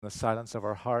the silence of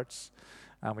our hearts.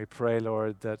 And we pray,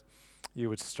 Lord, that you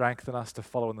would strengthen us to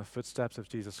follow in the footsteps of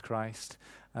Jesus Christ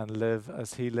and live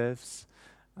as he lives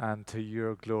and to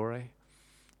your glory.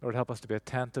 Lord, help us to be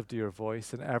attentive to your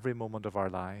voice in every moment of our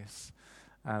lives.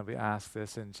 And we ask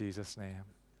this in Jesus' name.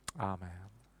 Amen.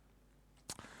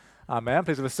 Amen.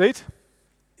 Please have a seat.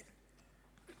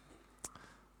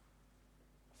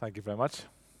 Thank you very much.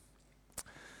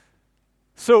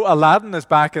 So Aladdin is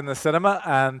back in the cinema,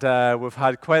 and we've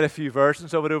had quite a few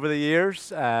versions of it over the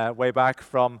years, way back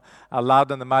from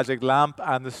Aladdin and the Magic Lamp.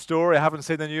 And the story, I haven't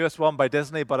seen the newest one by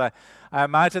Disney, but I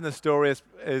imagine the story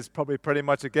is probably pretty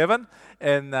much a given,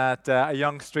 in that a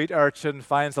young street urchin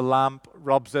finds a lamp,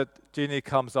 rubs it, genie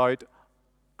comes out,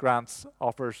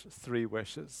 offers 3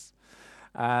 wishes.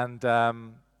 And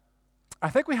I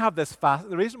think we have this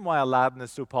the reason why Aladdin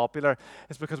is so popular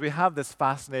is because we have this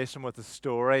fascination with the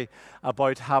story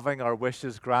about having our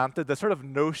wishes granted. The sort of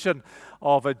notion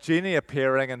of a genie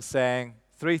appearing and saying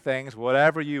 3 things,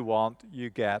 whatever you want,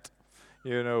 you get.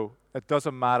 You know, it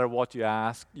doesn't matter what you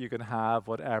ask, you can have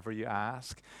whatever you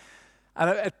ask.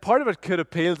 And part of it could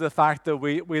appeal to the fact that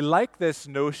we like this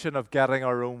notion of getting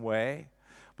our own way.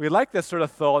 We like this sort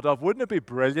of thought of, wouldn't it be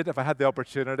brilliant if I had the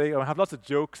opportunity? And I have lots of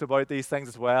jokes about these things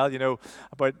as well, you know,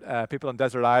 about people on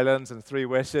desert islands and 3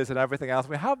 wishes and everything else.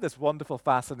 We have this wonderful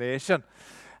fascination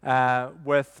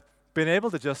with being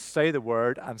able to just say the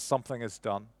word and something is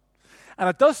done. And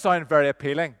it does sound very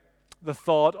appealing, the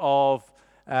thought of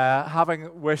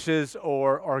having wishes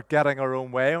or getting our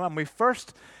own way. And when we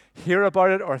first hear about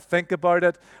it or think about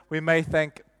it, we may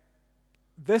think,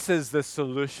 this is the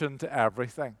solution to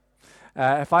everything.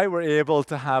 If I were able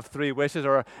to have 3 wishes,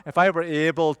 or if I were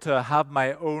able to have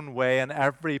my own way in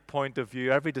every point of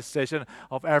view, every decision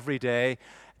of every day,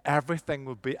 everything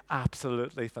would be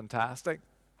absolutely fantastic.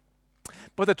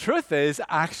 But the truth is,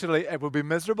 actually, it would be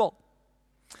miserable.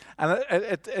 And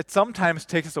it sometimes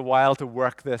takes us a while to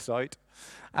work this out.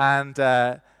 And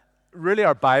really,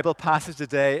 our Bible passage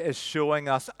today is showing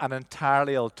us an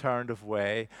entirely alternative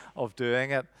way of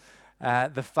doing it.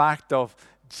 The fact of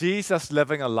Jesus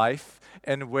living a life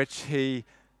in which he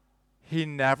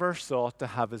never sought to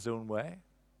have his own way.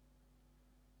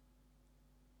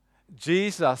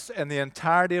 Jesus, in the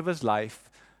entirety of his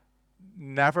life,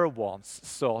 never once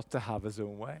sought to have his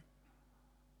own way.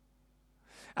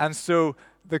 And so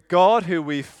the God who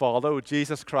we follow,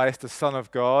 Jesus Christ, the Son of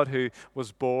God, who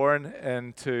was born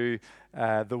into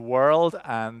the world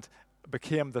and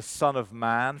became the Son of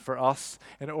Man for us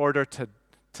in order to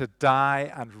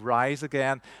die and rise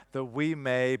again, that we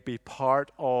may be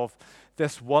part of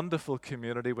this wonderful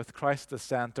community with Christ at the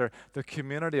center, the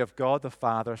community of God the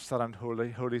Father, Son, and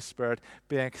Holy Spirit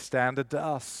being extended to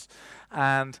us.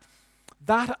 And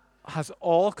that has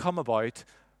all come about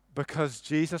because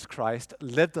Jesus Christ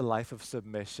lived a life of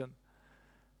submission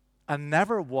and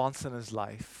never once in his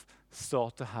life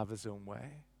sought to have his own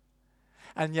way.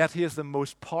 And yet he is the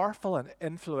most powerful and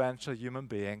influential human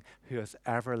being who has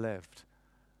ever lived.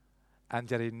 And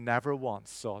yet he never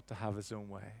once sought to have his own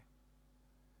way.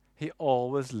 He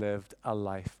always lived a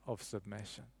life of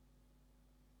submission.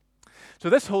 So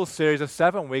this whole series of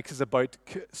 7 weeks is about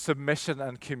submission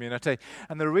and community.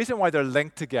 And the reason why they're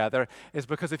linked together is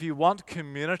because if you want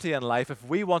community in life, if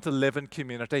we want to live in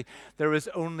community, there is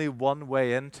only one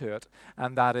way into it,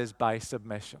 and that is by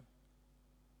submission.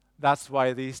 That's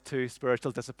why these 2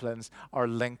 spiritual disciplines are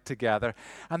linked together.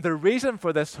 And the reason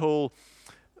for this whole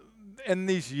in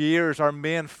these years, our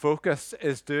main focus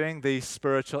is doing these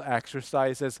spiritual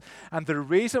exercises. And the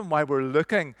reason why we're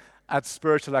looking at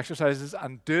spiritual exercises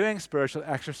and doing spiritual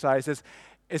exercises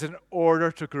is in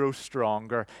order to grow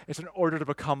stronger. It's in order to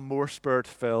become more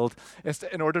spirit-filled. It's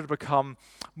in order to become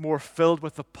more filled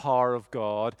with the power of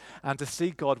God and to see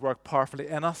God work powerfully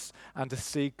in us and to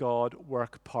see God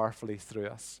work powerfully through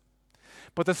us.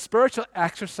 But the spiritual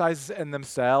exercises in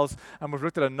themselves, and we've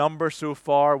looked at a number so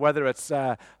far, whether it's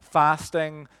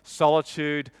fasting,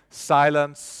 solitude,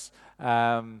 silence,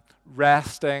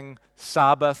 resting,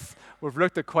 Sabbath. We've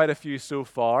looked at quite a few so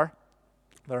far.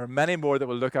 There are many more that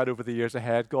we'll look at over the years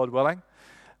ahead, God willing.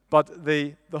 But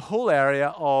the whole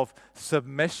area of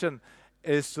submission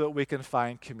is so that we can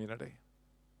find community.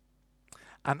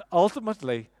 And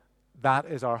ultimately, that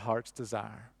is our heart's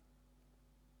desire.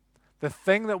 The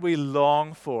thing that we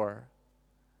long for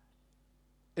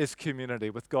is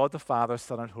community with God the Father,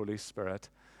 Son, and Holy Spirit,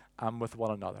 and with one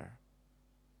another.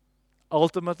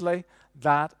 Ultimately,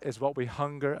 that is what we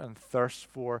hunger and thirst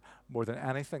for more than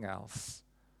anything else,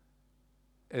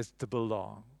 is to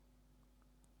belong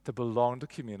to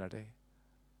community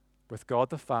with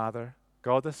God the Father,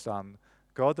 God the Son,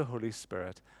 God the Holy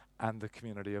Spirit, and the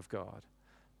community of God.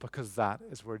 because that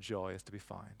is where joy is to be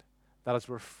found. That is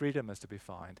where freedom is to be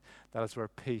found. That is where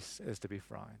peace is to be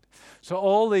found. So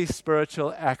all these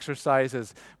spiritual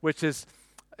exercises, which is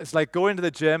it's like going to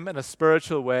the gym in a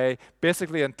spiritual way,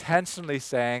 basically intentionally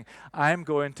saying, I'm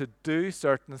going to do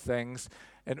certain things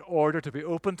in order to be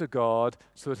open to God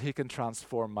so that He can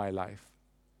transform my life.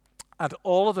 And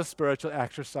all of the spiritual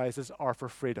exercises are for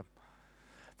freedom.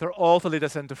 They're all to lead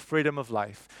us into freedom of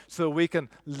life so we can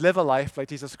live a life like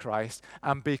Jesus Christ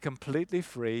and be completely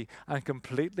free and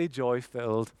completely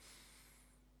joy-filled,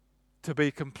 to be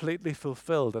completely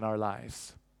fulfilled in our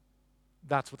lives.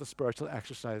 That's what the spiritual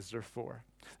exercises are for.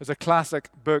 There's a classic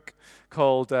book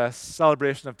called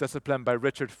Celebration of Discipline by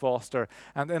Richard Foster,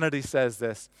 and in it he says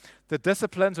this: the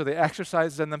disciplines or the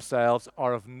exercises in themselves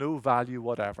are of no value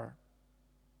whatever.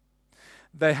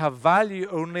 They have value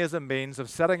only as a means of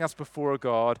setting us before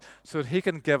God so that He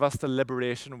can give us the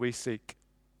liberation we seek.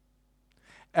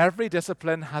 Every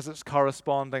discipline has its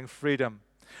corresponding freedom.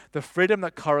 The freedom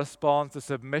that corresponds to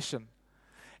submission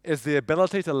is the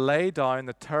ability to lay down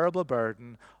the terrible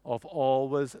burden of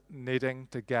always needing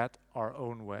to get our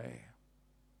own way.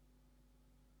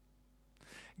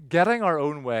 Getting our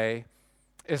own way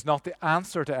is not the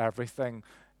answer to everything.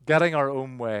 Getting our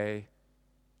own way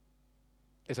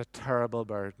is a terrible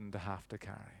burden to have to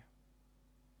carry.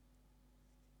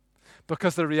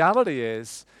 Because the reality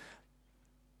is,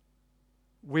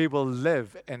 we will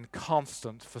live in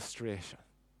constant frustration.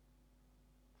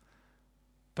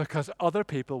 Because other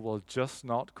people will just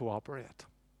not cooperate.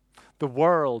 The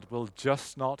world will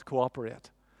just not cooperate.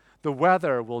 The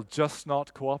weather will just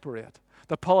not cooperate.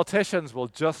 The politicians will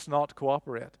just not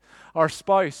cooperate. Our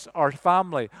spouse, our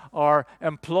family, our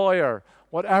employer,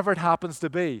 whatever it happens to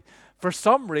be, for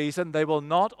some reason they will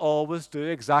not always do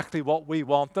exactly what we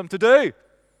want them to do.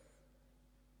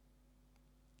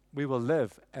 We will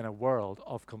live in a world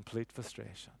of complete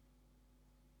frustration.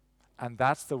 And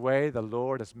that's the way the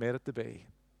Lord has made it to be.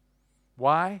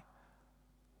 Why?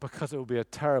 Because it would be a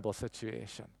terrible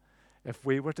situation if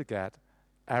we were to get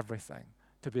everything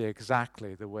to be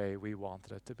exactly the way we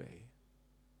wanted it to be.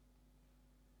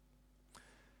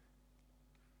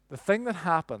 The thing that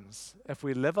happens if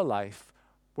we live a life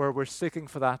where we're seeking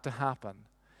for that to happen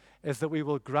is that we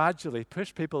will gradually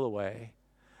push people away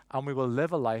and we will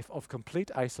live a life of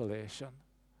complete isolation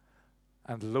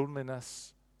and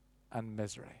loneliness and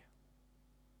misery.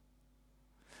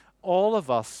 All of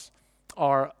us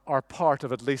are part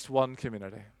of at least one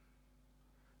community.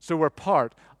 So we're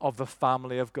part of the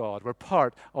family of God. We're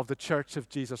part of the Church of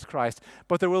Jesus Christ.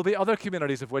 But there will be other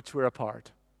communities of which we're a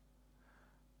part.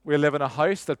 We live in a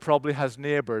house that probably has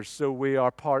neighbours, so we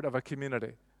are part of a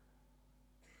community.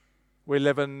 We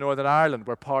live in Northern Ireland.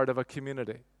 We're part of a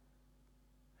community.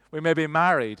 We may be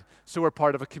married, so we're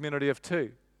part of a community of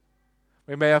two.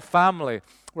 We may have family.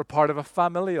 We're part of a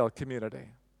familial community.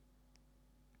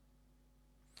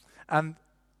 And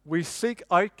we seek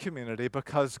out community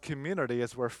because community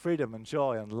is where freedom and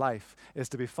joy and life is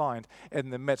to be found in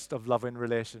the midst of loving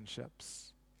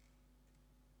relationships.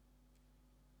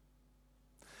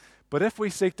 But if we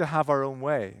seek to have our own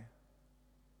way,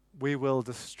 we will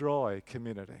destroy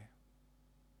community.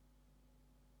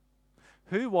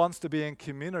 Who wants to be in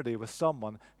community with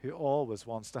someone who always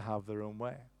wants to have their own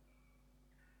way?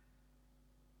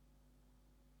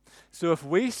 So if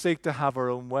we seek to have our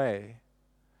own way,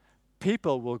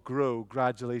 people will grow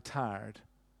gradually tired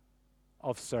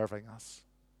of serving us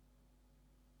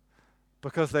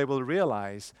because they will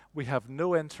realize we have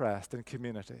no interest in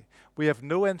community. We have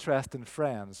no interest in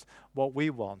friends. What we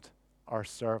want are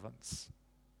servants.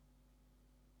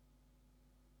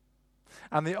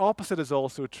 And the opposite is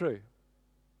also true.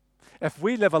 If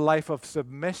we live a life of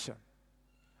submission,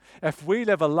 if we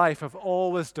live a life of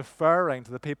always deferring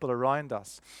to the people around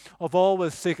us, of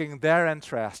always seeking their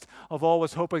interest, of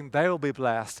always hoping they will be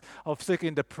blessed, of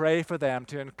seeking to pray for them,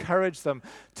 to encourage them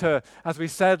to, as we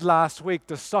said last week,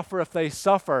 to suffer if they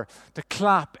suffer, to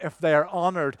clap if they are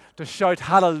honored, to shout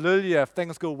hallelujah if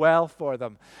things go well for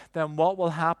them, then what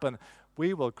will happen?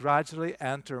 We will gradually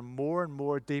enter more and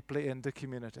more deeply into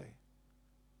community.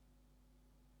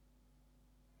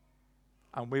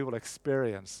 And we will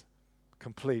experience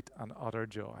complete and utter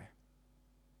joy.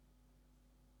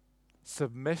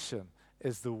 Submission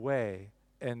is the way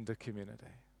into community.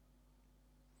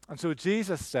 And so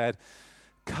Jesus said,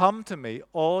 "Come to me,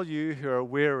 all you who are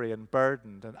weary and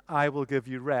burdened, and I will give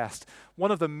you rest."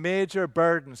 One of the major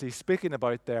burdens he's speaking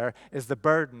about there is the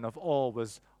burden of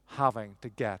always having to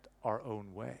get our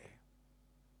own way.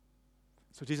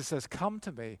 So Jesus says, come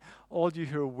to me, all you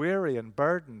who are weary and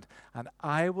burdened, and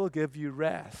I will give you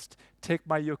rest. Take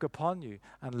my yoke upon you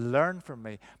and learn from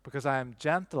me, because I am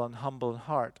gentle and humble in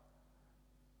heart,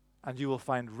 and you will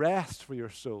find rest for your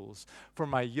souls. For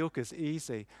my yoke is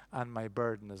easy and my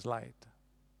burden is light.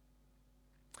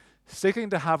 Seeking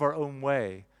to have our own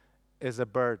way is a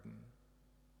burden.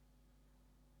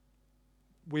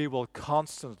 We will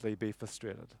constantly be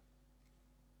frustrated.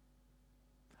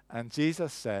 And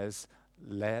Jesus says,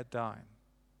 lay it down.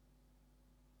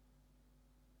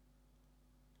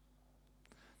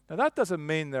 Now, that doesn't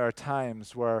mean there are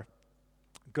times where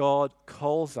God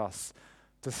calls us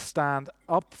to stand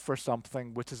up for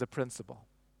something which is a principle.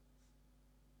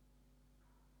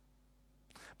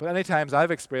 But any times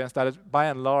I've experienced that, by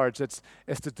and large, it's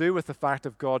to do with the fact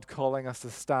of God calling us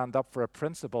to stand up for a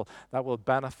principle that will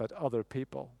benefit other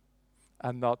people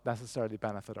and not necessarily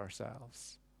benefit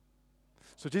ourselves.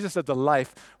 So Jesus lived a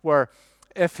life where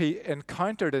if he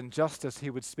encountered injustice, he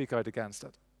would speak out against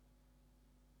it.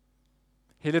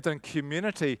 He lived in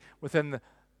community within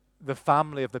the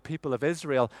family of the people of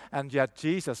Israel, and yet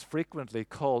Jesus frequently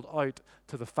called out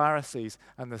to the Pharisees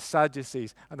and the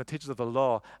Sadducees and the teachers of the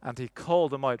law, and he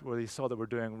called them out where he saw they were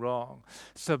doing wrong.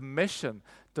 Submission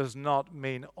does not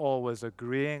mean always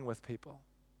agreeing with people.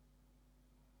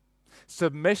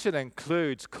 Submission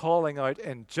includes calling out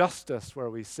injustice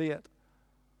where we see it.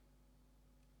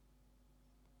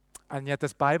 And yet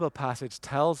this Bible passage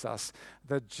tells us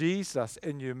that Jesus,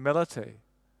 in humility,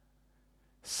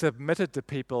 submitted to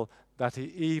people that he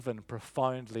even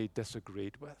profoundly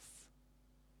disagreed with.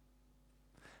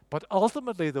 But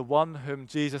ultimately, the one whom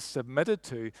Jesus submitted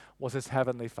to was his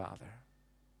heavenly Father.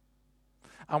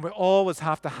 And we always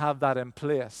have to have that in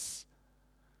place,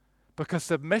 because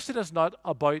submission is not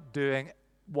about doing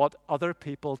what other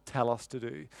people tell us to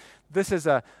do. This is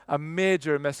a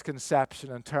major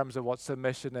misconception in terms of what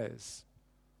submission is.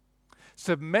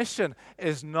 Submission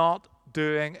is not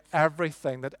doing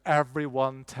everything that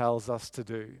everyone tells us to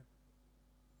do.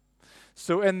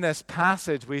 So in this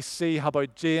passage, we see how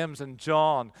about James and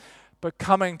John, but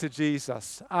coming to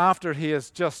Jesus after he has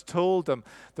just told them,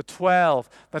 the 12,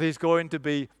 that he's going to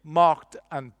be mocked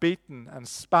and beaten and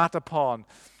spat upon,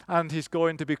 and he's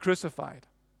going to be crucified.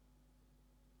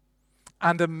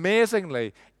 And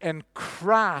amazingly, in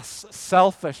crass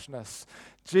selfishness,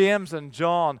 James and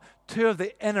John, two of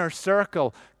the inner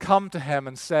circle, come to him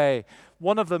and say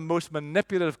one of the most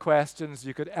manipulative questions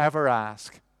you could ever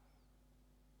ask.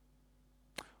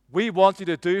 We want you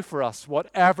to do for us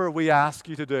whatever we ask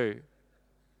you to do.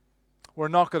 We're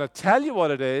not going to tell you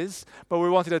what it is, but we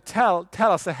want you to tell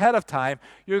us ahead of time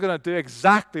you're going to do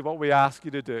exactly what we ask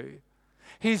you to do.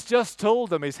 He's just told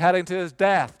them he's heading to his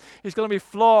death. He's going to be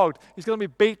flogged. He's going to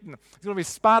be beaten. He's going to be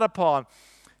spat upon.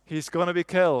 He's going to be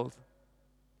killed.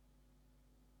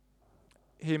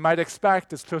 He might expect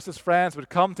his closest friends would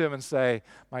come to him and say,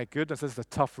 my goodness, this is a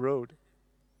tough road.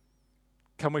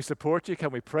 Can we support you? Can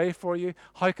we pray for you?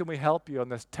 How can we help you on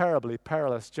this terribly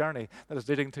perilous journey that is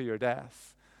leading to your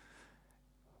death?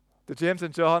 Did James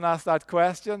and John ask that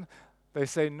question? They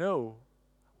say, no.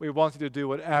 We want you to do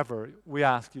whatever we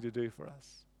ask you to do for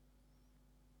us.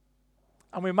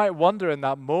 And we might wonder in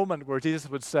that moment where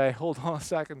Jesus would say, hold on a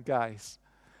second, guys.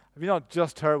 Have you not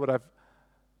just heard what I've...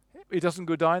 He doesn't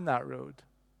go down that road.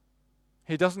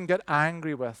 He doesn't get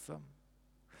angry with them.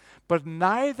 But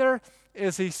neither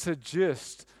is he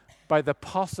seduced by the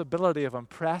possibility of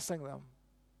impressing them.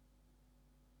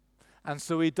 And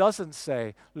so he doesn't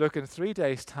say, look, in 3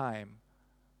 days' time,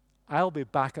 I'll be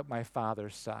back at my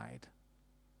Father's side.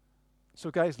 So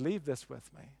guys, leave this with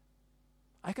me.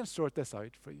 I can sort this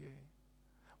out for you.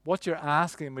 What you're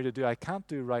asking me to do, I can't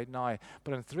do right now,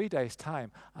 but in 3 days'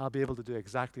 time, I'll be able to do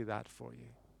exactly that for you.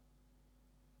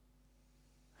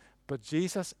 But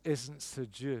Jesus isn't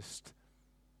seduced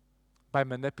by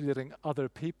manipulating other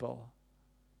people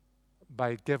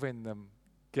by giving them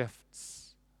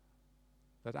gifts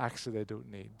that actually they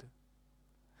don't need.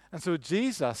 And so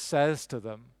Jesus says to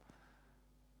them,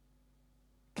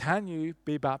 can you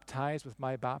be baptized with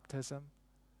my baptism?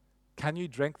 Can you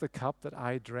drink the cup that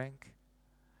I drink?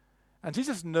 And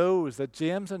Jesus knows that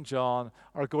James and John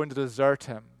are going to desert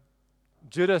him.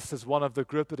 Judas is one of the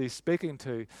group that he's speaking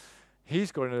to.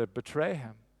 He's going to betray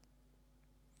him.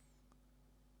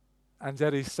 And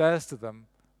yet he says to them,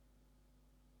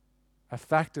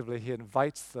 effectively, he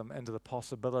invites them into the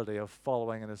possibility of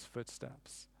following in his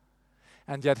footsteps.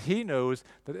 And yet he knows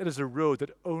that it is a road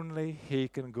that only he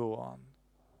can go on.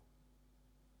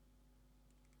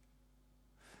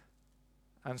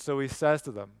 And so he says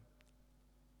to them,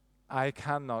 I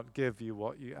cannot give you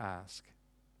what you ask.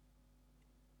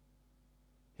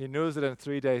 He knows that in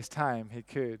 3 days' time he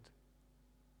could.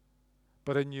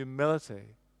 But in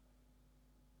humility,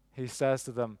 he says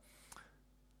to them,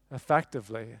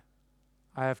 effectively,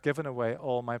 I have given away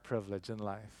all my privilege in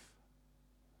life.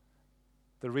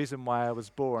 The reason why I was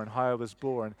born, how I was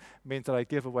born, means that I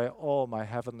give away all my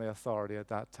heavenly authority at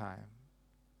that time.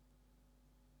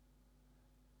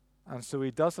 And so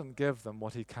he doesn't give them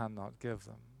what he cannot give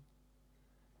them.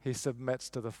 He submits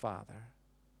to the Father.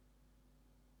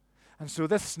 And so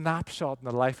this snapshot in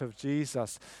the life of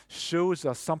Jesus shows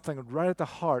us something right at the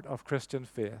heart of Christian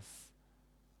faith.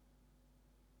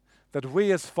 That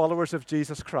we as followers of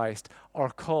Jesus Christ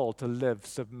are called to live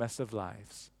submissive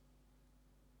lives.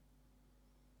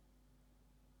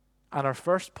 And our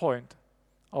first point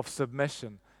of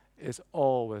submission is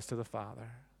always to the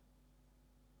Father.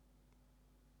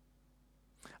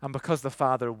 And because the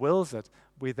Father wills it,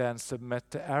 we then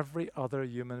submit to every other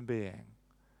human being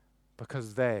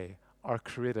because they are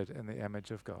created in the image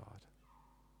of God.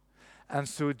 And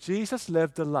so Jesus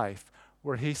lived a life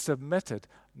where he submitted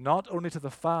not only to the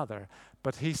Father,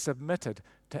 but he submitted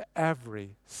to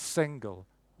every single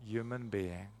human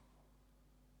being.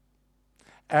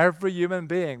 Every human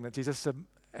being that Jesus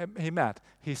he met,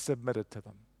 he submitted to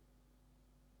them.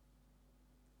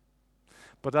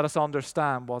 But let us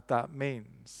understand what that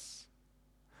means.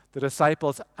 The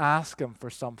disciples ask him for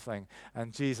something,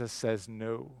 and Jesus says,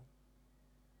 no.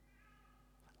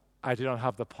 I do not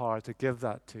have the power to give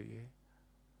that to you.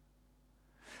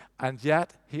 And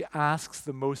yet, he asks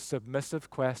the most submissive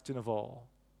question of all.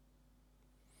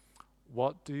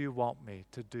 What do you want me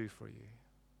to do for you?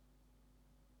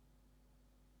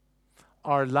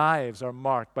 Our lives are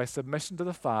marked by submission to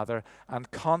the Father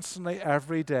and constantly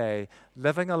every day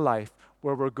living a life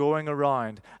where we're going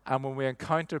around and when we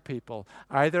encounter people,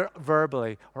 either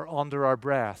verbally or under our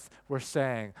breath, we're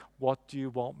saying, what do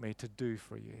you want me to do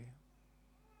for you?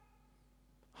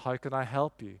 How can I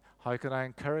help you? How can I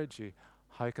encourage you?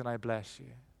 How can I bless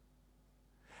you?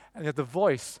 And yet the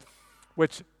voice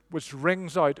which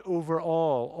rings out over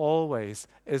all, always,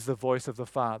 is the voice of the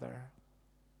Father.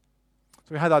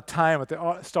 So we had that time at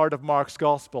the start of Mark's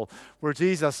Gospel where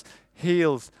Jesus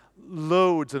heals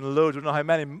loads and loads, we don't know how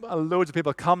many, loads of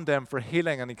people come to him for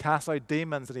healing, and he casts out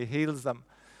demons and he heals them.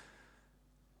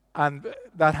 And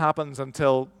that happens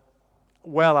until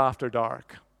well after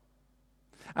dark.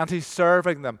 And he's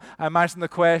serving them. I imagine the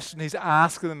question he's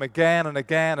asking them again and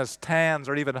again as tens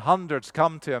or even hundreds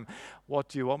come to him. What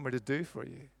do you want me to do for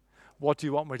you? What do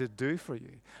you want me to do for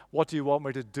you? What do you want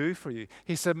me to do for you?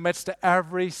 He submits to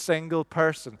every single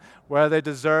person, whether they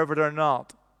deserve it or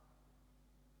not.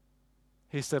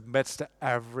 He submits to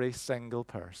every single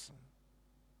person.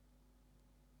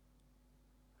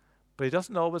 But he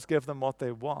doesn't always give them what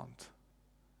they want.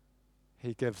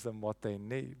 He gives them what they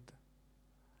need.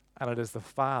 And it is the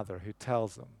Father who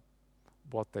tells them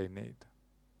what they need.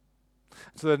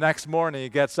 So the next morning he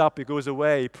gets up, he goes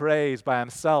away, he prays by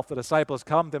himself. The disciples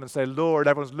come to him and say, Lord,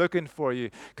 everyone's looking for you.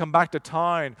 Come back to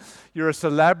town. You're a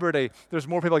celebrity. There's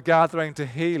more people gathering to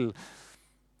heal.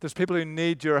 There's people who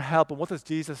need your help. And what does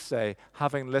Jesus say?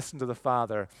 Having listened to the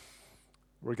Father,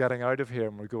 we're getting out of here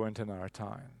and we're going to another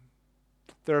town.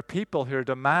 There are people who are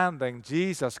demanding,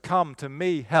 Jesus, come to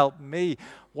me, help me.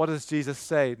 What does Jesus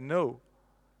say? No.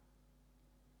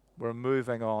 We're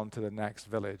moving on to the next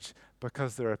village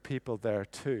because there are people there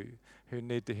too who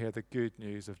need to hear the good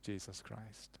news of Jesus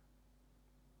Christ.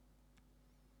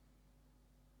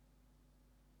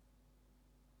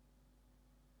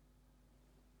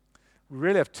 We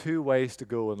really have two ways to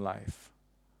go in life.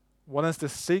 One is to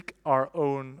seek our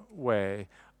own way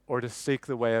or to seek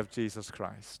the way of Jesus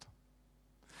Christ.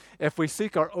 If we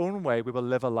seek our own way, we will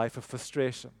live a life of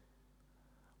frustration.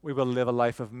 We will live a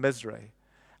life of misery.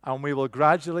 And we will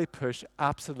gradually push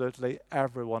absolutely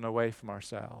everyone away from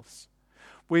ourselves.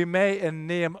 We may in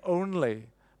name only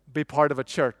be part of a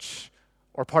church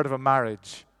or part of a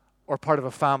marriage or part of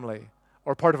a family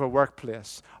or part of a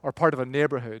workplace or part of a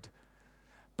neighborhood.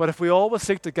 But if we always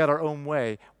seek to get our own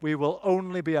way, we will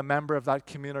only be a member of that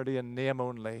community in name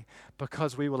only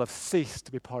because we will have ceased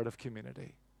to be part of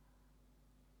community.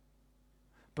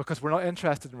 Because we're not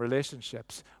interested in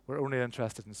relationships, we're only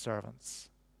interested in servants.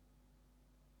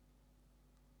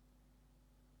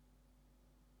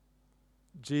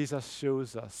 Jesus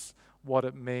shows us what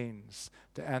it means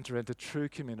to enter into true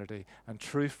community and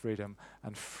true freedom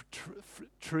and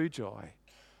true joy.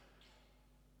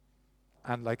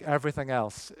 And like everything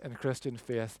else in Christian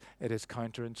faith, it is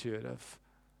counterintuitive.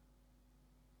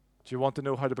 Do you want to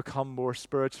know how to become more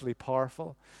spiritually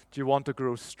powerful? Do you want to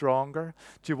grow stronger?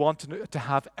 Do you want to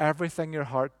have everything your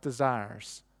heart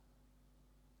desires?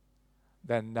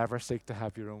 Then never seek to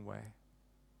have your own way.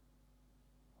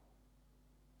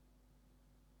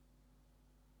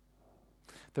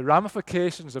 The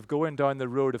ramifications of going down the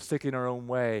road of seeking our own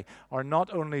way are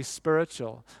not only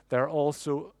spiritual, they're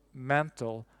also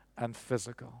mental and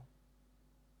physical.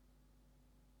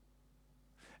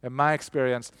 In my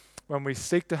experience, when we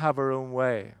seek to have our own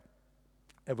way,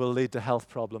 it will lead to health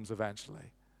problems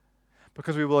eventually.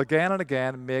 Because we will again and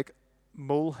again make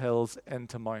molehills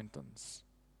into mountains.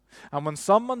 And when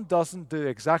someone doesn't do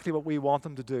exactly what we want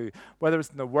them to do, whether it's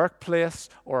in the workplace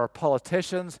or our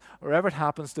politicians, or wherever it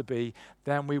happens to be,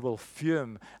 then we will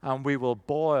fume and we will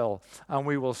boil and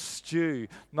we will stew,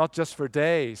 not just for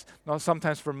days, not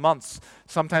sometimes for months,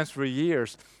 sometimes for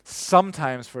years,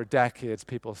 sometimes for decades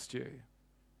people stew.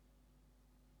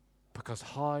 Because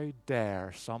how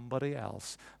dare somebody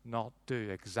else not do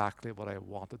exactly what I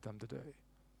wanted them to do?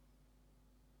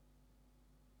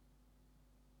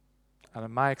 And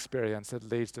in my experience, it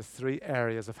leads to 3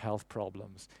 areas of health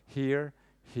problems: here,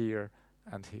 here,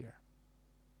 and here.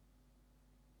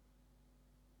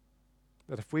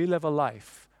 That if we live a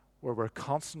life where we're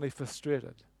constantly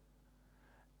frustrated,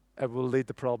 it will lead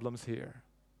to problems here.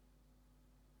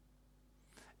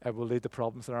 It will lead to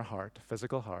problems in our heart,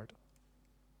 physical heart.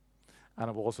 And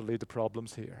it will also lead to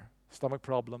problems here. Stomach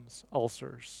problems,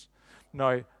 ulcers.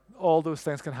 Now, all those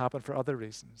things can happen for other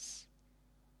reasons.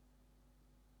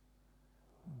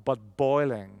 But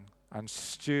boiling and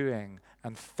stewing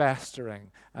and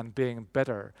festering and being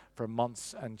bitter for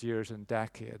months and years and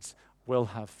decades will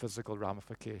have physical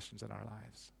ramifications in our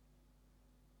lives.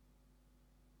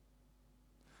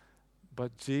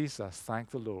 But Jesus, thank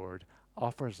the Lord,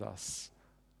 offers us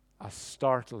a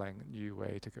startling new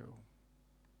way to go,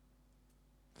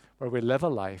 where we live a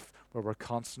life where we're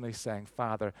constantly saying,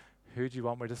 Father, who do you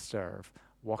want me to serve?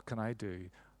 What can I do?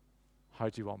 How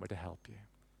do you want me to help you?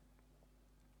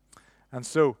 And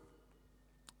so,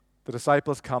 the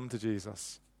disciples come to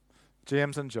Jesus,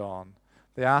 James and John.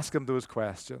 They ask him those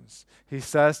questions. He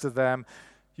says to them,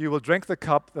 you will drink the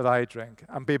cup that I drink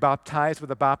and be baptized with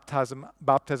the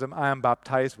baptism I am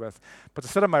baptized with. But to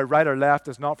sit on my right or left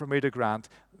is not for me to grant.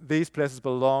 These places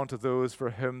belong to those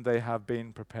for whom they have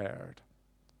been prepared.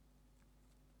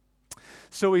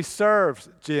 So he serves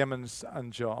James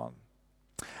and John.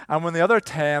 And when the other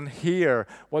 10 hear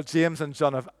what James and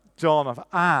John have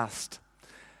asked,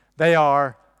 they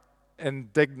are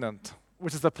indignant,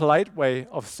 which is the polite way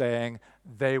of saying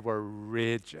they were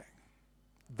raging.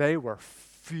 They were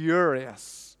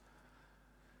furious.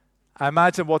 I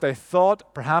imagine what they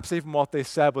thought, perhaps even what they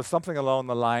said, was something along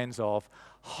the lines of,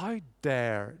 how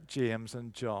dare James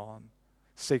and John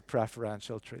seek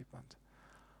preferential treatment?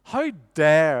 How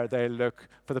dare they look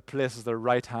for the places, the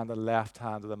right hand and left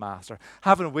hand of the master?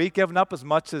 Haven't we given up as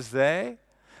much as they?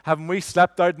 Haven't we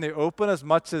slept out in the open as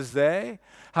much as they?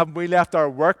 Haven't we left our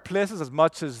workplaces as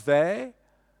much as they?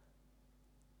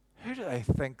 Who do they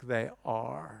think they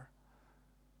are?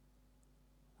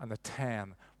 And the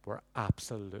 10 were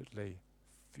absolutely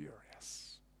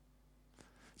furious.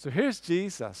 So here's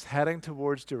Jesus heading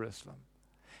towards Jerusalem.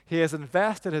 He has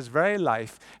invested his very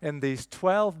life in these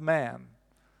 12 men.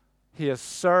 He has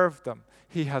served them.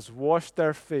 He has washed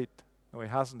their feet. No, he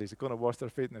hasn't. He's going to wash their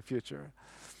feet in the future.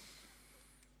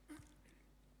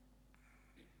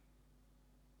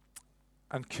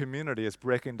 And community is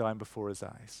breaking down before his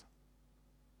eyes.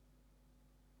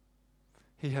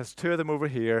 He has 2 of them over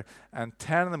here and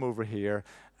 10 of them over here,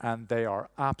 and they are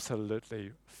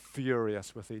absolutely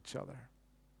furious with each other.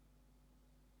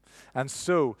 And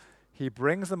so he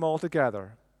brings them all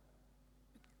together.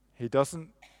 He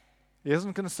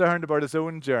isn't concerned about his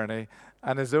own journey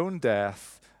and his own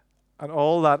death and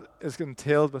all that is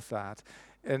entailed with that.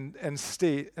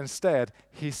 Instead,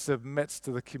 he submits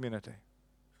to the community.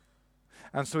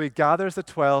 And so he gathers the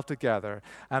 12 together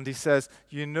and he says,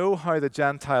 you know how the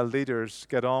Gentile leaders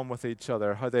get on with each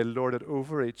other, how they lord it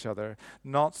over each other.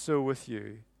 Not so with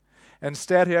you.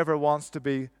 Instead, whoever wants to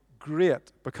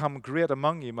become great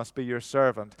among you must be your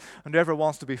servant. And whoever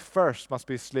wants to be first must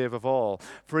be slave of all.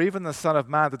 For even the Son of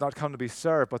Man did not come to be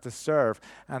served, but to serve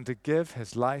and to give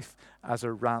his life as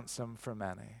a ransom for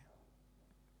many.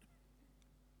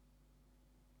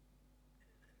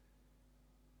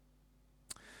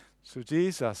 So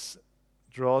Jesus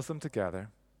draws them together,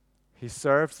 he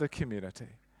serves the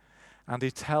community, and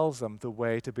he tells them the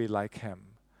way to be like him,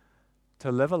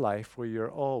 to live a life where you're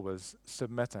always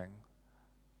submitting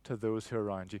to those who are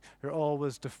around you. You're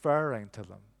always deferring to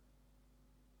them.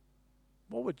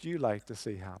 What would you like to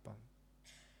see happen?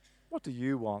 What do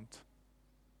you want?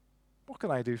 What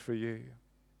can I do for you?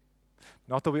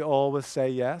 Not that we always say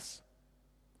yes,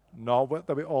 not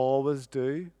that we always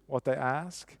do what they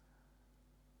ask.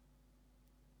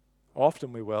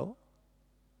 Often we will.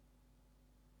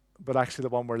 but actually the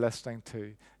one we're listening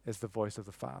to is the voice of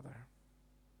the Father.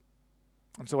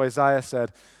 And so Isaiah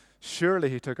said, surely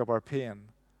he took up our pain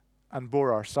and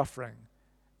bore our suffering.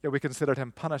 Yet we considered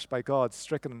him punished by God,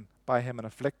 stricken by him and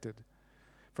afflicted.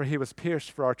 For he was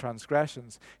pierced for our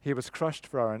transgressions, he was crushed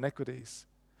for our iniquities.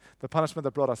 The punishment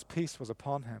that brought us peace was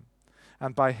upon him,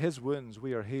 and by his wounds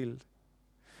we are healed.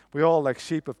 We all like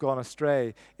sheep have gone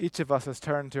astray. Each of us has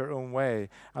turned to our own way,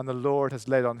 and the Lord has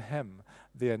laid on him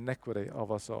the iniquity of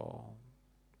us all.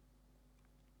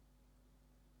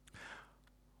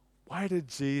 Why did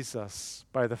Jesus,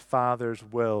 by the Father's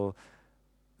will,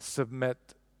 submit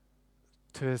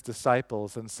to his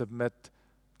disciples and submit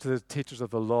to the teachers of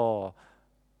the law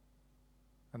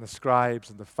and the scribes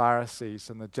and the Pharisees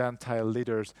and the Gentile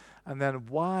leaders? And then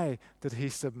why did he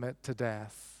submit to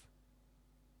death?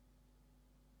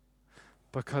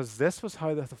 Because this was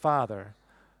how the Father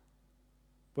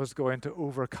was going to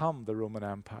overcome the Roman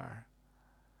Empire.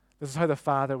 This is how the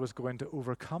Father was going to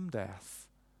overcome death,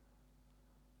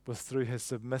 was through his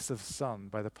submissive Son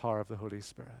by the power of the Holy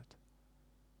Spirit.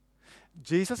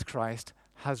 Jesus Christ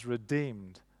has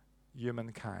redeemed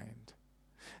humankind.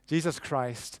 Jesus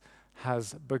Christ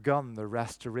has begun the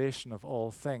restoration of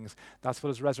all things. That's what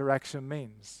his resurrection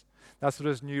means. That's what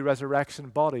his new resurrection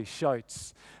body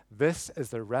shouts. This is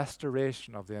the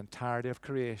restoration of the entirety of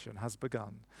creation has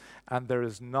begun, and there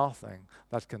is nothing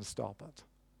that can stop it.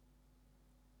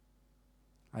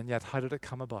 And yet, how did it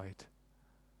come about?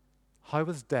 How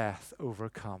was death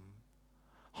overcome?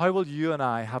 How will you and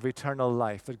I have eternal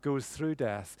life that goes through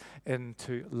death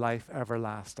into life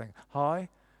everlasting? How?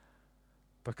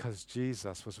 Because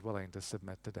Jesus was willing to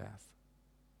submit to death.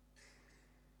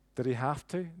 Did he have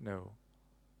to? No.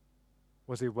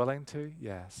 Was he willing to?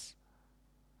 Yes.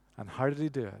 And how did he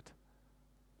do it?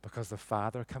 Because the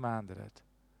Father commanded it.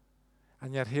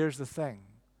 And yet here's the thing.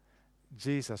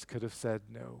 Jesus could have said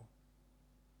no.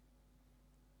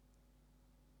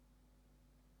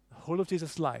 The whole of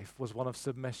Jesus' life was one of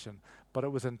submission, but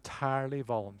it was entirely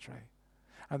voluntary.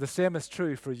 And the same is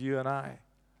true for you and I.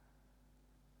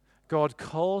 God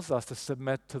calls us to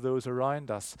submit to those around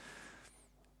us.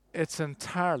 It's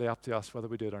entirely up to us whether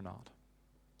we do it or not.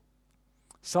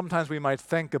 Sometimes we might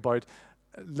think about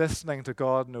listening to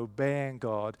God and obeying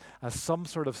God as some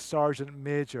sort of sergeant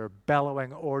major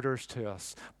bellowing orders to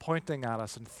us, pointing at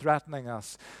us and threatening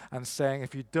us and saying,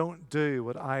 if you don't do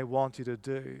what I want you to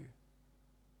do.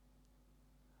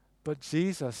 But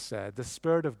Jesus said, the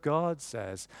Spirit of God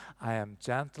says, I am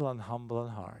gentle and humble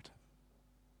in heart.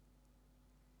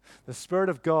 The Spirit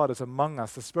of God is among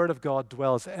us. The Spirit of God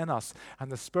dwells in us.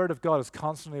 And the Spirit of God is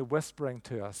constantly whispering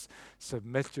to us,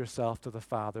 submit yourself to the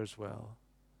Father's will.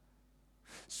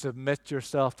 Submit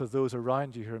yourself to those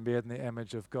around you who are made in the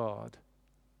image of God.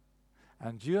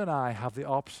 And you and I have the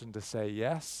option to say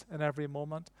yes in every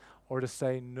moment or to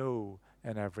say no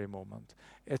in every moment.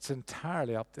 It's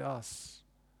entirely up to us.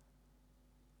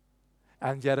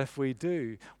 And yet if we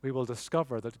do, we will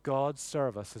discover that God's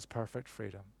service is perfect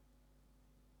freedom.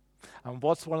 And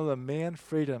what's one of the main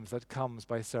freedoms that comes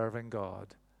by serving God?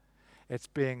 It's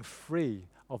being free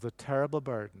of the terrible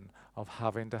burden of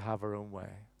having to have our own way.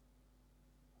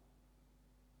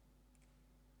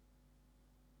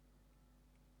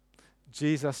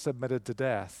 Jesus submitted to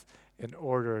death in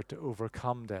order to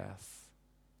overcome death.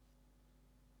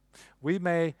 We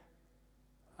may,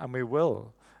 and we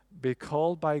will, be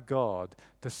called by God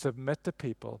to submit to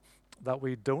people that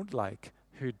we don't like,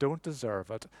 who don't deserve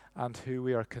it, and who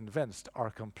we are convinced are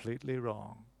completely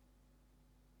wrong.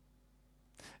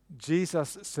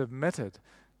 Jesus submitted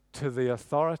to the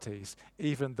authorities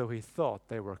even though he thought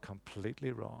they were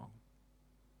completely wrong.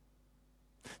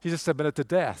 Jesus submitted to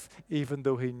death even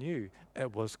though he knew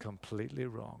it was completely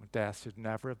wrong. Death should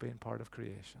never have been part of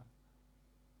creation.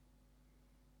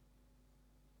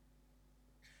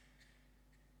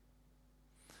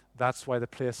 That's why the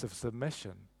place of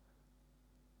submission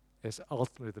is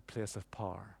ultimately the place of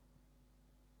power.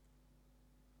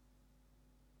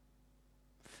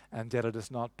 And yet it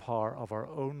is not power of our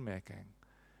own making.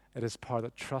 It is power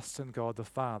that trusts in God the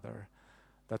Father,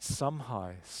 that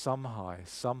somehow,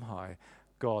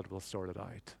 God will sort it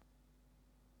out.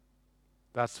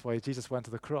 That's why Jesus went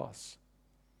to the cross,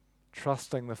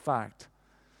 trusting the fact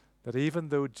that even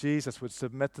though Jesus would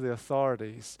submit to the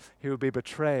authorities, he would be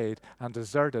betrayed and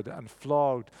deserted and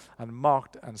flogged and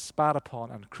mocked and spat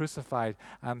upon and crucified,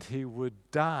 and he would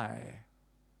die.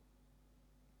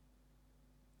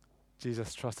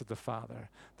 Jesus trusted the Father.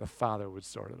 The Father would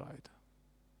sort it out.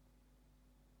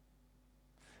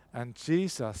 And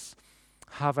Jesus,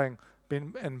 having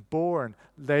been born,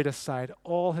 laid aside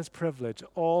all his privilege,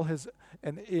 all his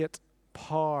innate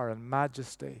power and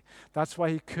majesty. That's why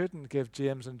he couldn't give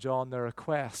James and John their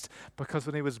request, because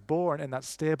when he was born in that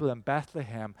stable in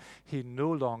Bethlehem, he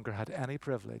no longer had any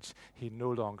privilege. He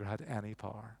no longer had any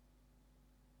power.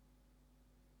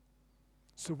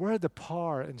 So where did the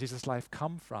power in Jesus' life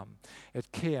come from?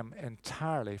 It came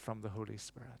entirely from the Holy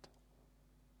Spirit.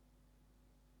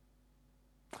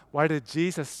 Why did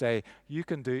Jesus say, you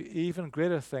can do even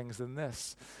greater things than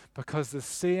this? Because the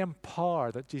same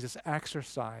power that Jesus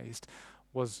exercised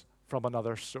was from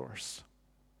another source.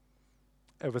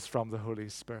 It was from the Holy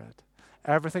Spirit.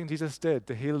 Everything Jesus did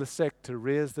to heal the sick, to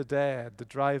raise the dead, to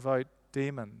drive out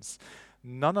demons,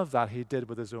 none of that he did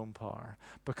with his own power,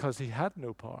 because he had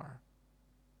no power.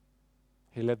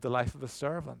 He lived the life of a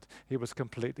servant. He was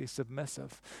completely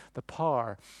submissive. The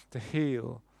power to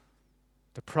heal,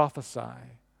 to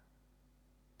prophesy,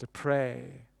 to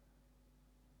pray,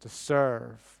 to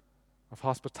serve, of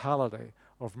hospitality,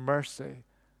 of mercy,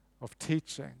 of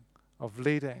teaching, of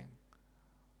leading,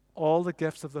 all the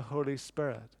gifts of the Holy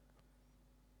Spirit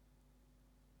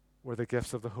were the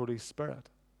gifts of the Holy Spirit.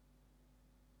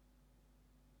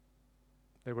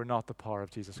 They were not the power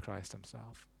of Jesus Christ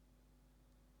himself.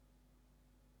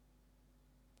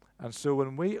 And so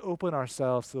when we open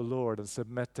ourselves to the Lord and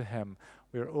submit to him,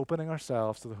 we are opening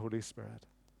ourselves to the Holy Spirit.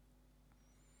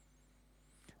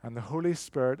 And the Holy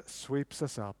Spirit sweeps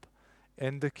us up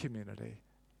into community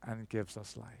and gives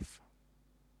us life.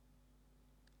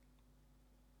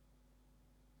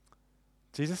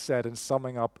 Jesus said, in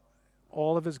summing up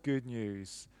all of his good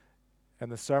news in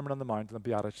the Sermon on the Mount and the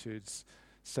Beatitudes,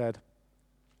 said,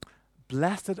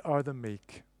 "Blessed are the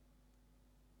meek,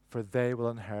 for they will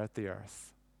inherit the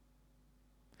earth."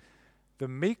 The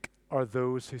meek are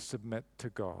those who submit to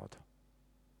God.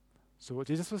 So what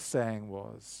Jesus was saying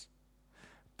was,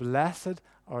 blessed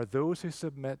are those who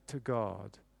submit to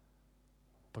God,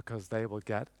 because they will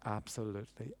get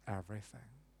absolutely everything.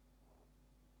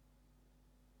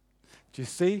 Do you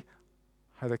see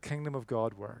how the kingdom of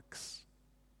God works?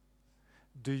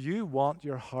 Do you want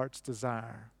your heart's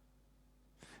desire?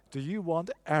 Do you want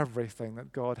everything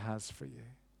that God has for you?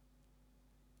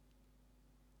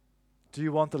 Do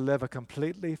you want to live a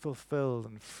completely fulfilled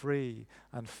and free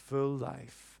and full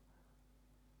life?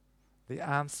 The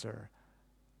answer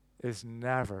is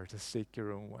never to seek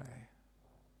your own way,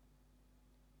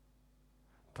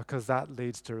 because that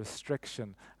leads to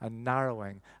restriction and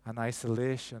narrowing and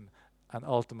isolation and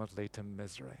ultimately to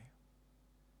misery.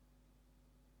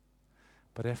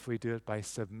 But if we do it by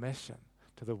submission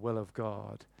to the will of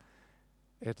God,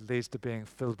 it leads to being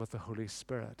filled with the Holy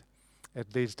Spirit.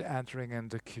 It leads to entering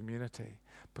into community,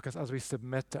 because as we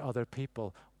submit to other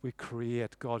people,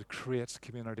 God creates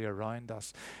community around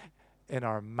us, in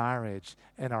our marriage,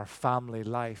 in our family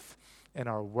life, in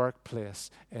our workplace,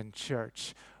 in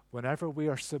church. Whenever we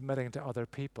are submitting to other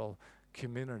people,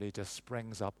 community just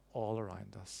springs up all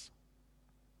around us.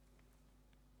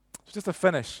 So just to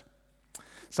finish,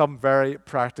 some very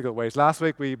practical ways. Last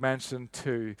week we mentioned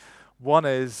two. One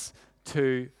is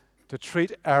to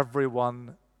treat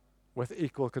everyone with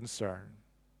equal concern.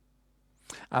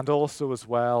 And also as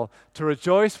well, to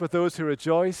rejoice with those who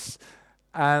rejoice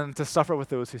and to suffer with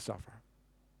those who suffer.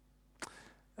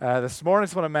 This morning I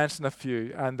just want to mention a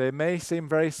few, and they may seem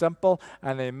very simple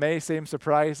and they may seem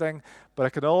surprising, but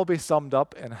it can all be summed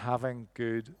up in having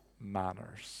good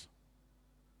manners.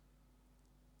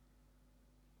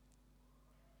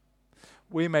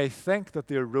 We may think that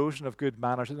the erosion of good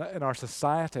manners in our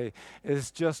society is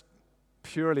just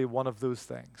purely one of those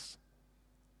things.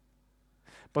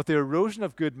 But the erosion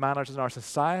of good manners in our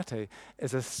society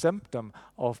is a symptom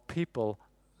of people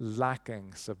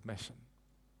lacking submission.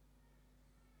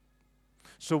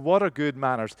 So what are good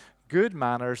manners? Good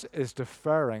manners is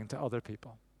deferring to other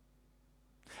people.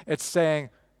 It's saying,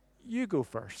 you go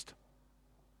first.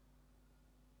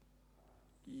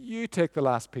 You take the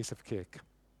last piece of cake.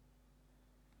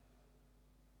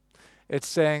 It's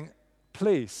saying,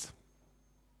 please.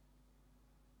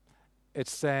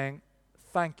 It's saying,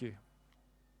 thank you.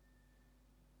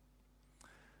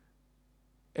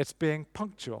 It's being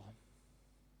punctual.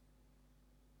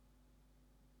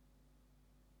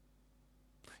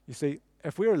 You see,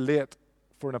 if we're late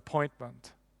for an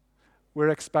appointment, we're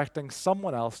expecting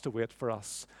someone else to wait for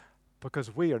us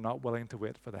because we are not willing to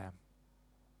wait for them.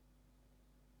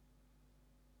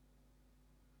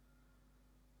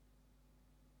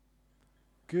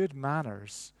 Good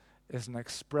manners is an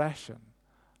expression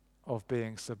of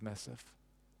being submissive.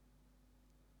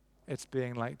 It's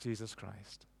being like Jesus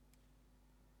Christ.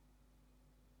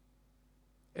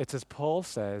 It's, as Paul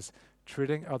says,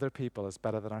 treating other people as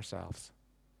better than ourselves.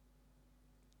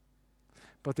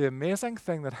 But the amazing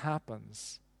thing that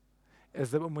happens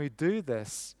is that when we do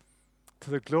this to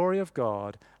the glory of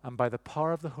God and by the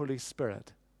power of the Holy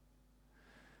Spirit,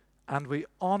 and we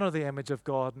honor the image of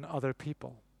God in other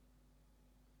people,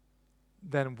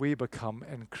 then we become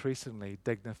increasingly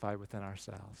dignified within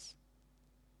ourselves.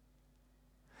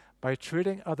 By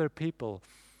treating other people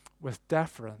with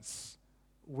deference,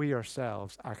 we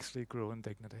ourselves actually grow in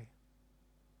dignity.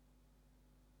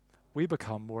 We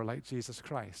become more like Jesus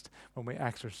Christ when we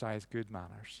exercise good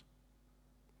manners.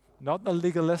 Not in a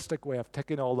legalistic way of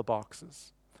ticking all the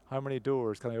boxes. How many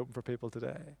doors can I open for people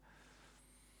today?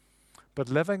 But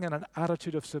living in an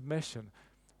attitude of submission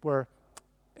where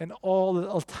in all the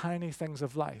little tiny things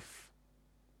of life,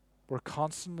 we're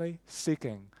constantly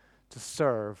seeking to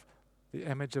serve the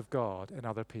image of God in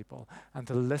other people and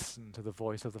to listen to the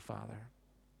voice of the Father.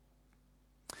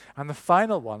 And the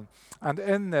final one, and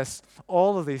in this,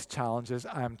 all of these challenges,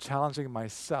 I am challenging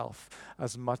myself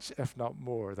as much, if not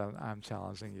more, than I'm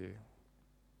challenging you.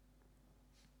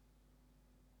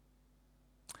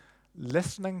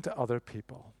 Listening to other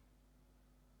people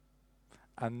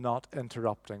and not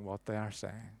interrupting what they are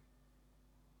saying.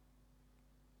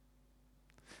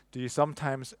 Do you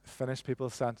sometimes finish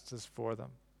people's sentences for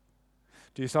them?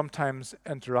 Do you sometimes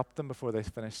interrupt them before they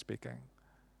finish speaking?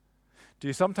 Do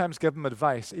you sometimes give them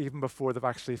advice even before they've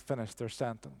actually finished their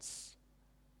sentence?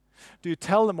 Do you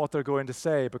tell them what they're going to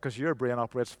say because your brain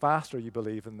operates faster, you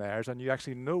believe, than theirs, and you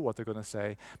actually know what they're going to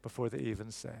say before they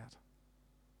even say it?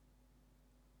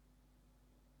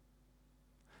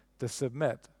 To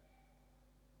submit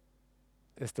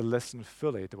is to listen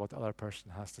fully to what the other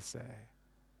person has to say,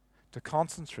 to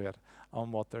concentrate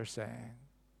on what they're saying,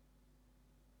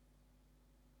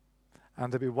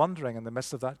 and to be wondering in the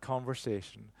midst of that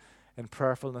conversation, in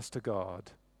prayerfulness to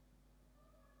God,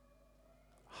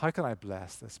 how can I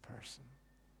bless this person?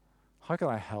 How can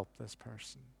I help this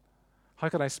person? How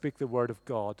can I speak the word of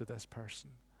God to this person?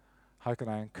 How can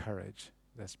I encourage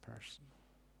this person?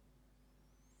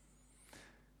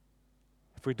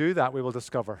 If we do that, we will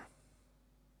discover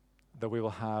that we will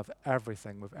have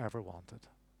everything we've ever wanted.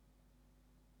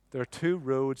 There are two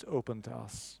roads open to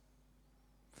us.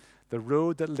 The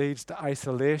road that leads to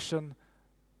isolation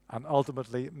and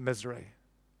ultimately misery.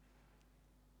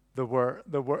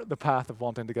 The path of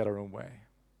wanting to get our own way.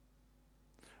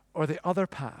 Or the other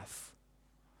path,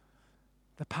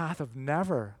 the path of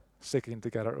never seeking to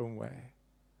get our own way.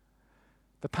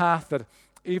 The path that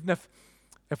even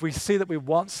if we see that we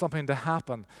want something to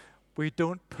happen, we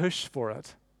don't push for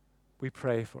it, we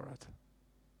pray for it.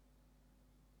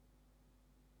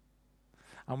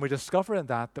 And we discover in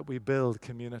that we build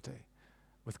community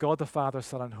with God the Father,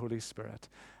 Son, and Holy Spirit,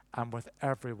 and with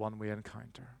everyone we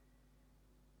encounter.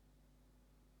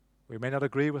 We may not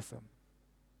agree with them.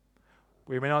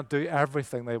 We may not do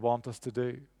everything they want us to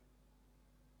do.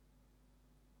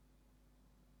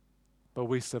 But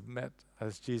we submit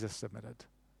as Jesus submitted.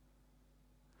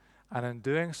 And in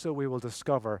doing so, we will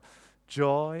discover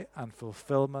joy and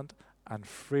fulfillment and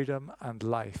freedom and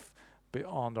life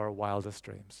beyond our wildest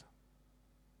dreams.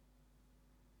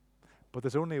 But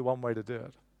there's only one way to do it.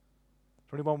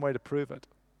 There's only one way to prove it,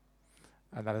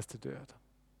 and that is to do it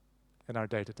in our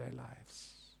day-to-day lives.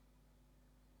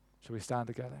 Shall we stand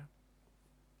together?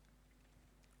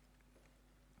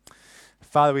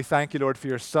 Father, we thank you, Lord, for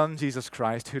your Son, Jesus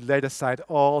Christ, who laid aside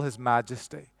all his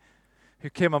majesty, who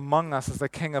came among us as the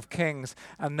King of Kings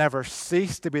and never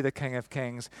ceased to be the King of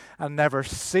Kings and never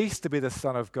ceased to be the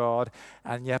Son of God,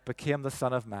 and yet became the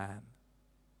Son of Man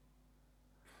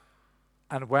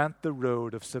and went the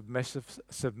road of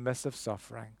submissive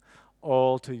suffering,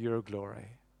 all to your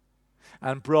glory,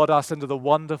 and brought us into the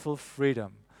wonderful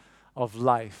freedom of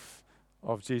life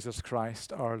of Jesus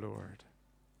Christ our Lord.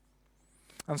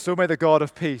 And so may the God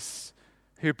of peace,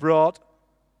 who brought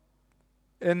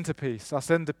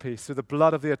us into peace through the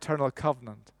blood of the eternal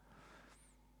covenant.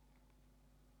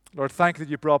 Lord, thank you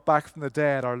that you brought back from the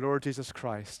dead our Lord Jesus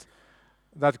Christ,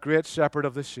 that great shepherd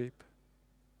of the sheep.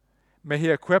 May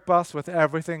he equip us with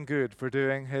everything good for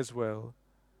doing his will.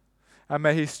 And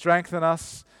may he strengthen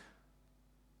us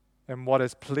in what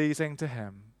is pleasing to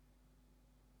him.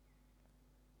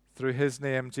 Through his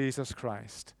name, Jesus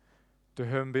Christ, to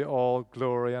whom be all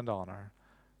glory and honor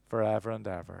forever and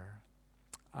ever.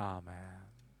 Amen.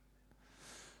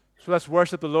 So let's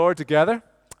worship the Lord together.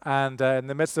 And in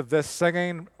the midst of this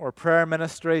singing or prayer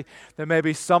ministry, there may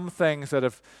be some things that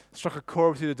have struck a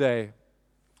chord with you today.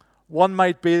 One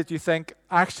might be that you think,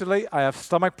 actually, I have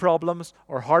stomach problems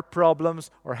or heart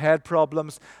problems or head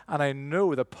problems, and I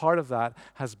know that part of that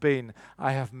has been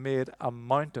I have made a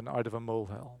mountain out of a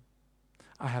molehill.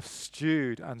 I have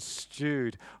stewed and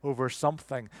stewed over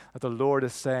something that the Lord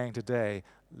is saying today,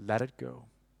 let it go.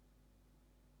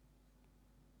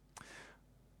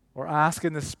 Or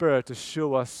asking the Spirit to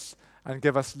show us and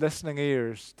give us listening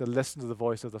ears to listen to the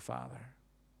voice of the Father.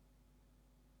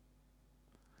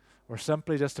 Or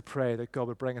simply just to pray that God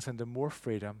would bring us into more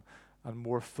freedom and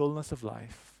more fullness of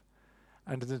life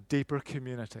and into deeper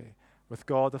community with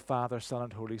God the Father, Son,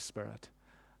 and Holy Spirit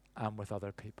and with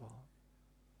other people.